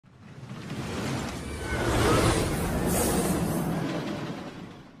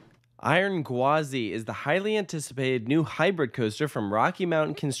Iron Gwazi is the highly anticipated new hybrid coaster from Rocky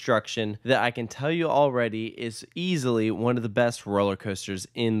Mountain Construction that I can tell you already is easily one of the best roller coasters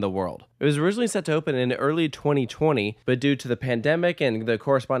in the world. It was originally set to open in early 2020, but due to the pandemic and the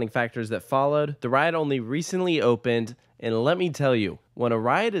corresponding factors that followed, the ride only recently opened. And let me tell you, when a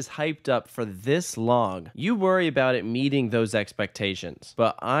ride is hyped up for this long, you worry about it meeting those expectations.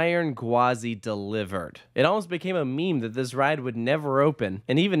 But Iron Gwazi delivered. It almost became a meme that this ride would never open.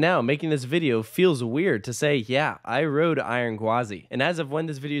 And even now, making this video feels weird to say, yeah, I rode Iron Gwazi. And as of when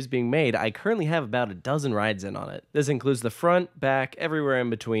this video is being made, I currently have about a dozen rides in on it. This includes the front, back, everywhere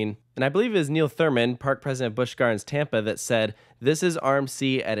in between. And I believe it was Neil Thurman, park president of Busch Gardens Tampa, that said, "This is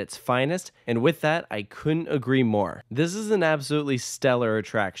RMC at its finest," and with that, I couldn't agree more. This is an absolutely stellar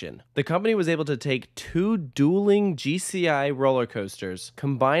attraction. The company was able to take two dueling GCI roller coasters,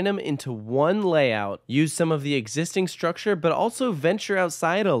 combine them into one layout, use some of the existing structure, but also venture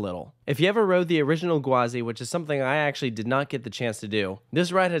outside a little. If you ever rode the original Gwazi, which is something I actually did not get the chance to do,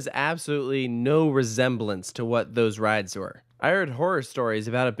 this ride has absolutely no resemblance to what those rides were. I heard horror stories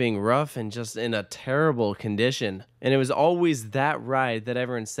about it being rough and just in a terrible condition. And it was always that ride that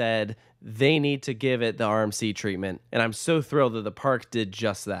everyone said they need to give it the RMC treatment. And I'm so thrilled that the park did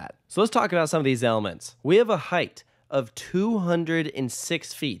just that. So let's talk about some of these elements. We have a height of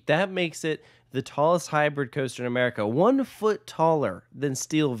 206 feet. That makes it the tallest hybrid coaster in America, 1 foot taller than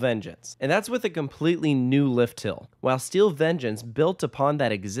Steel Vengeance. And that's with a completely new lift hill. While Steel Vengeance built upon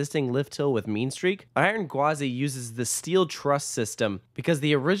that existing lift hill with Mean Streak, Iron Gwazi uses the steel truss system because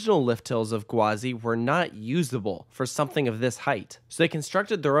the original lift hills of Gwazi were not usable for something of this height. So they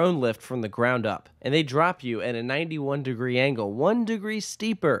constructed their own lift from the ground up, and they drop you at a 91-degree angle, 1 degree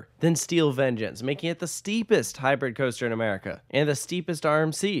steeper than Steel Vengeance, making it the steepest hybrid coaster in America and the steepest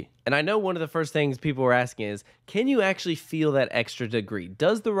RMC. And I know one of the first things people were asking is, can you actually feel that extra degree?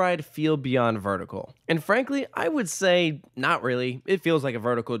 Does the ride feel beyond vertical? And frankly, I would say not really. It feels like a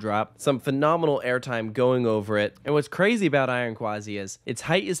vertical drop, some phenomenal airtime going over it. And what's crazy about Iron Gwazi is its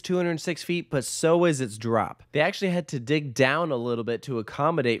height is 206 feet, but so is its drop. They actually had to dig down a little bit to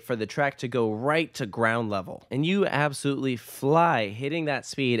accommodate for the track to go right to ground level. And you absolutely fly hitting that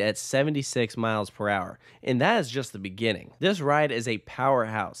speed at 76 miles per hour. And that is just the beginning. This ride is a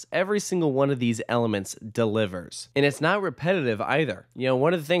powerhouse. Every single one of these elements delivers. And it's not repetitive either. You know,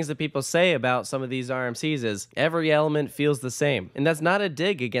 one of the things that people say about some of these RMCs is every element feels the same. And that's not a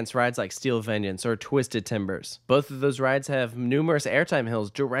dig against rides like Steel Vengeance or Twisted Timbers. Both of those rides have numerous airtime hills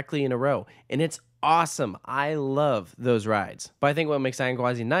directly in a row. And it's awesome. I love those rides. But I think what makes Iron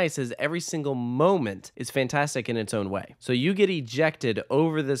Gwazi nice is every single moment is fantastic in its own way. So you get ejected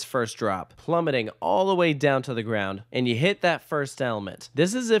over this first drop, plummeting all the way down to the ground, and you hit that first element.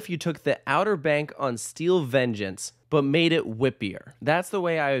 This is if you took the outer bank on Steel Vengeance, but made it whippier. That's the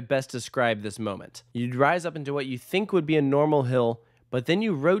way I would best describe this moment. You'd rise up into what you think would be a normal hill, but then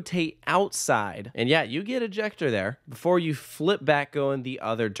you rotate outside, and yeah, you get ejector there before you flip back going the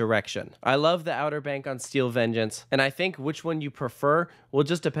other direction. I love the outer bank on Steel Vengeance, and I think which one you prefer will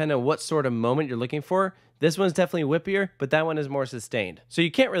just depend on what sort of moment you're looking for. This one's definitely whippier, but that one is more sustained. So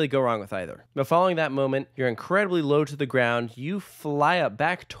you can't really go wrong with either. But following that moment, you're incredibly low to the ground. You fly up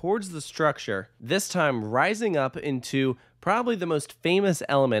back towards the structure, this time rising up into probably the most famous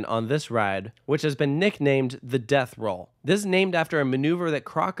element on this ride, which has been nicknamed the death roll. This is named after a maneuver that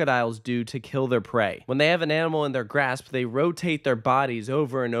crocodiles do to kill their prey. When they have an animal in their grasp, they rotate their bodies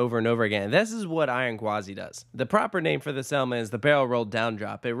over and over and over again. This is what Iron Gwazi does. The proper name for this element is the barrel roll down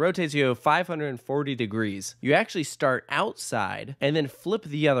drop. It rotates you 540 degrees. You actually start outside and then flip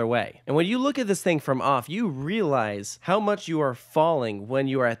the other way. And when you look at this thing from off, you realize how much you are falling when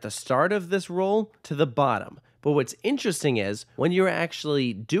you are at the start of this roll to the bottom. But what's interesting is, when you're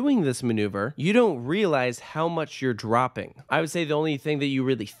actually doing this maneuver, you don't realize how much you're dropping. I would say the only thing that you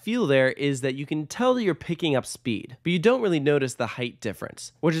really feel there is that you can tell that you're picking up speed, but you don't really notice the height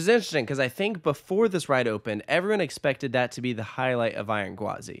difference. Which is interesting, because I think before this ride opened, everyone expected that to be the highlight of Iron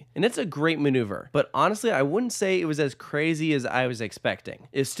Gwazi. And it's a great maneuver, but honestly, I wouldn't say it was as crazy as I was expecting.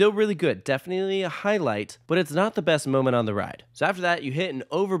 It's still really good, definitely a highlight, but it's not the best moment on the ride. So after that, you hit an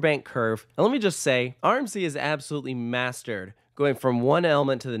overbank curve, and let me just say, RMC is absolutely mastered going from one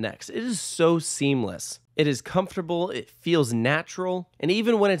element to the next. It is so seamless. It is comfortable, it feels natural, and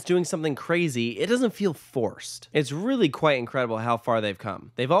even when it's doing something crazy, it doesn't feel forced. It's really quite incredible how far they've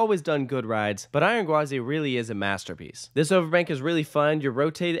come. They've always done good rides, but Iron Gwazi really is a masterpiece. This overbank is really fun. You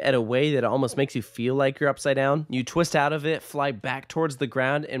rotate it at a way that almost makes you feel like you're upside down. You twist out of it, fly back towards the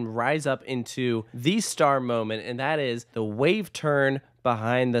ground, and rise up into the star moment, and that is the wave turn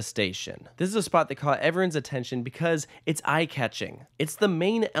behind the station. This is a spot that caught everyone's attention because it's eye-catching. It's the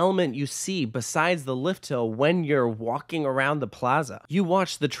main element you see besides the lift hill when you're walking around the plaza. You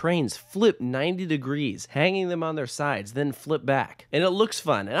watch the trains flip 90 degrees, hanging them on their sides, then flip back. And it looks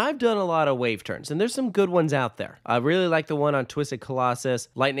fun, and I've done a lot of wave turns, and there's some good ones out there. I really like the one on Twisted Colossus.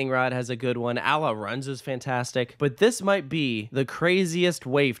 Lightning Rod has a good one. A La Runs is fantastic. But this might be the craziest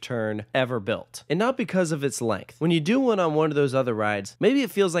wave turn ever built. And not because of its length. When you do one on one of those other rides, maybe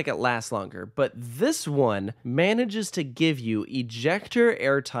it feels like it lasts longer, but this one manages to give you ejector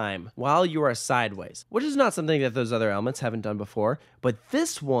airtime while you are sideways, which is not something that those other elements haven't done before, but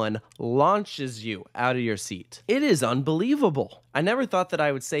this one launches you out of your seat. It is unbelievable. I never thought that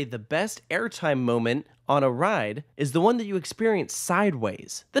I would say the best airtime moment on a ride is the one that you experience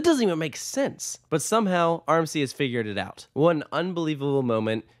sideways. That doesn't even make sense. But somehow RMC has figured it out. One unbelievable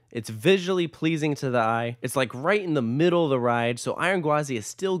moment. It's visually pleasing to the eye. It's like right in the middle of the ride, so Iron Gwazi is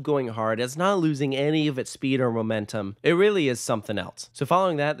still going hard. It's not losing any of its speed or momentum. It really is something else. So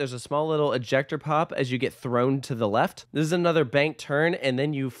following that, there's a small little ejector pop as you get thrown to the left. This is another bank turn, and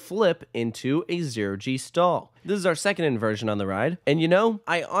then you flip into a 0G stall. This is our second inversion on the ride, and you know,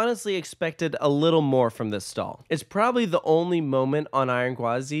 I honestly expected a little more from this stall. It's probably the only moment on Iron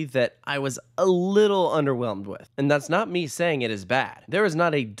Gwazi that I was a little underwhelmed with, and that's not me saying it is bad. There is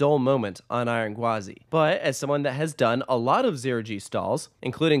not a dull moment on Iron Gwazi, but as someone that has done a lot of 0G stalls,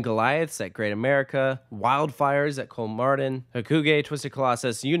 including Goliaths at Great America, Wildfires at Cole Martin, Hakuge, Twisted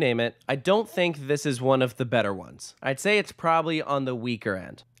Colossus, you name it, I don't think this is one of the better ones. I'd say it's probably on the weaker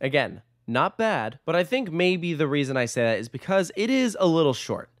end. Again, not bad, but I think maybe the reason I say that is because it is a little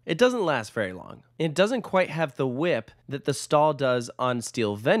short. It doesn't last very long. It doesn't quite have the whip that the stall does on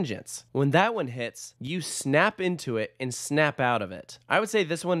Steel Vengeance. When that one hits, you snap into it and snap out of it. I would say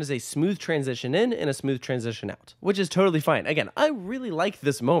this one is a smooth transition in and a smooth transition out, which is totally fine. Again, I really like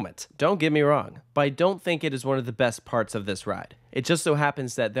this moment. Don't get me wrong, but I don't think it is one of the best parts of this ride. It just so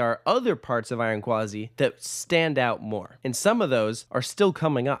happens that there are other parts of Iron Gwazi that stand out more, and some of those are still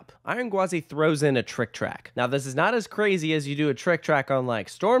coming up. Iron Gwazi throws in a trick track. Now, this is not as crazy as you do a trick track on like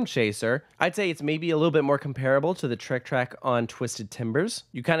Storm Chaser. I'd say it's maybe a little bit more comparable to the trick track on Twisted Timbers.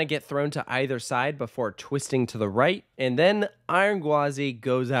 You kind of get thrown to either side before twisting to the right, and then Iron Gwazi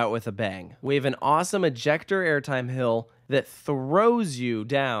goes out with a bang. We have an awesome ejector airtime hill that throws you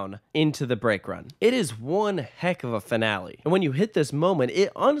down into the brake run. It is one heck of a finale. And when you hit this moment,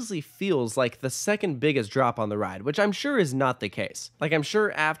 it honestly feels like the second biggest drop on the ride, which I'm sure is not the case. Like, I'm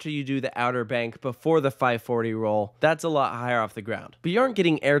sure after you do the outer bank before the 540 roll, that's a lot higher off the ground. But you aren't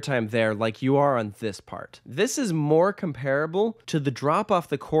getting airtime there like you are on this part. This is more comparable to the drop off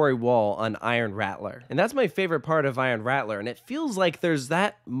the quarry wall on Iron Rattler. And that's my favorite part of Iron Rattler, and it feels like there's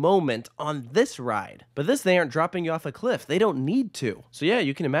that moment on this ride. But this, they aren't dropping you off a cliff. They don't need to. So yeah,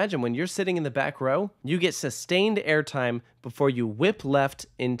 you can imagine when you're sitting in the back row, you get sustained airtime before you whip left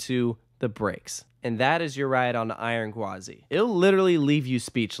into the brakes. And that is your ride on Iron Gwazi. It'll literally leave you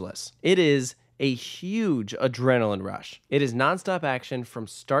speechless. It is a huge adrenaline rush. It is nonstop action from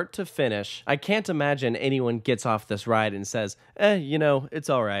start to finish. I can't imagine anyone gets off this ride and says, you know, it's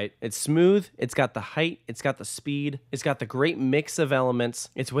all right. It's smooth, it's got the height, it's got the speed, it's got the great mix of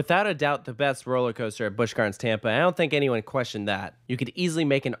elements. It's without a doubt the best roller coaster at Busch Gardens Tampa. I don't think anyone questioned that. You could easily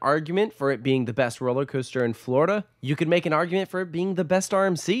make an argument for it being the best roller coaster in Florida. You could make an argument for it being the best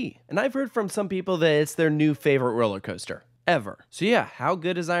RMC. And I've heard from some people that it's their new favorite roller coaster ever. So yeah, how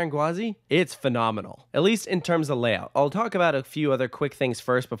good is Iron Gwazi? It's phenomenal, at least in terms of layout. I'll talk about a few other quick things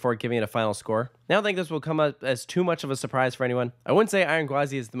first before giving it a final score. I don't think this will come up as too much of a surprise for anyone. I wouldn't say Iron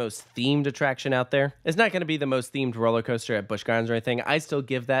Gwazi is the most themed attraction out there. It's not going to be the most themed roller coaster at Busch Gardens or anything. I still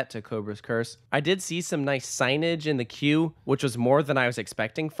give that to Cobra's Curse. I did see some nice signage in the queue, which was more than I was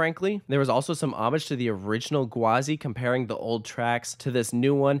expecting, frankly. There was also some homage to the original Gwazi, comparing the old tracks to this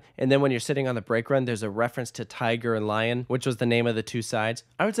new one. And then when you're sitting on the brake run, there's a reference to Tiger and Lion, which was the name of the two sides.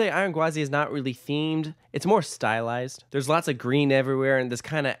 I would say Iron Gwazi is not really themed. It's more stylized. There's lots of green everywhere and this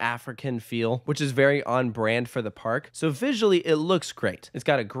kind of African feel, which is very on brand for the park. So visually, it looks great. It's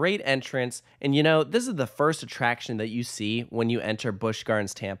got a great entrance. And you know, this is the first attraction that you see when you enter Busch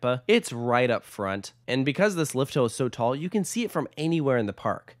Gardens Tampa. It's right up front. And because this lift hill is so tall, you can see it from anywhere in the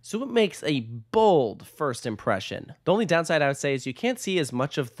park. So it makes a bold first impression. The only downside I would say is you can't see as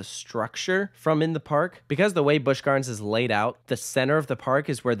much of the structure from in the park. Because the way Busch Gardens is laid out, the center of the park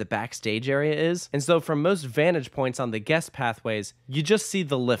is where the backstage area is. And so from most vantage points on the guest pathways, you just see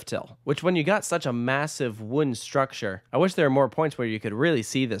the lift hill, which when you got such a massive wooden structure, I wish there were more points where you could really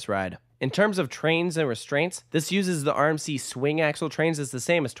see this ride. In terms of trains and restraints, this uses the RMC swing axle trains. It's the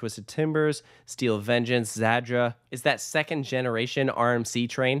same as Twisted Timbers, Steel Vengeance, Zadra. It's that second generation RMC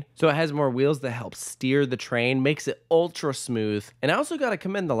train. So it has more wheels that help steer the train, makes it ultra smooth. And I also gotta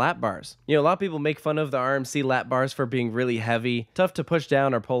commend the lap bars. You know, a lot of people make fun of the RMC lap bars for being really heavy, tough to push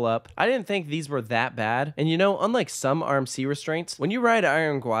down or pull up. I didn't think these were that bad. And you know, unlike some RMC restraints, when you ride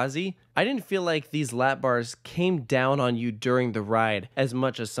Iron Gwazi, I didn't feel like these lap bars came down on you during the ride as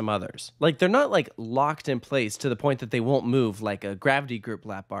much as some others. Like, they're not like locked in place to the point that they won't move like a gravity group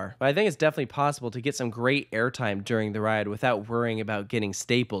lap bar. But I think it's definitely possible to get some great airtime during the ride without worrying about getting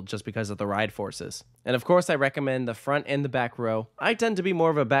stapled just because of the ride forces. And of course, I recommend the front and the back row. I tend to be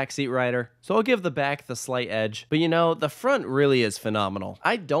more of a backseat rider, so I'll give the back the slight edge. But you know, the front really is phenomenal.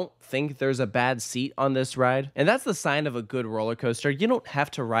 I don't think there's a bad seat on this ride, and that's the sign of a good roller coaster. You don't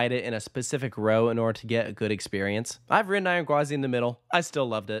have to ride it in a specific row in order to get a good experience. I've ridden Iron Gwazi in the middle. I still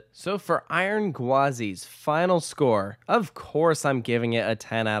loved it. So for Iron Gwazi's final score, of course I'm giving it a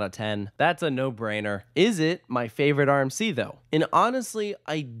 10 out of 10. That's a no-brainer. Is it my favorite RMC though? And honestly,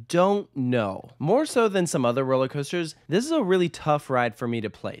 I don't know. More so than some other roller coasters, this is a really tough ride for me to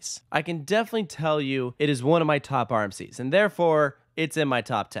place. I can definitely tell you it is one of my top RMCs, and therefore it's in my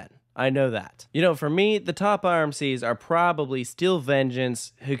top 10. I know that. You know, for me, the top RMCs are probably Steel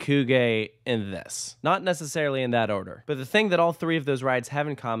Vengeance, Hikuge, and this. Not necessarily in that order. But the thing that all three of those rides have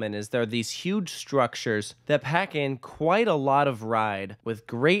in common is they're these huge structures that pack in quite a lot of ride with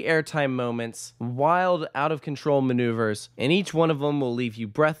great airtime moments, wild, out-of-control maneuvers, and each one of them will leave you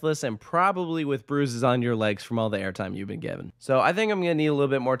breathless and probably with bruises on your legs from all the airtime you've been given. So I think I'm going to need a little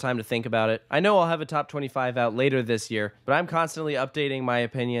bit more time to think about it. I know I'll have a top 25 out later this year, but I'm constantly updating my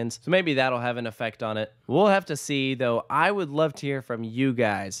opinions. So maybe that'll have an effect on it. We'll have to see, though. I would love to hear from you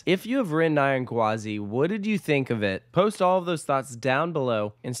guys. If you have ridden Iron Gwazi, what did you think of it? Post all of those thoughts down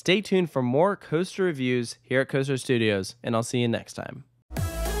below, and stay tuned for more coaster reviews here at Coaster Studios, and I'll see you next time.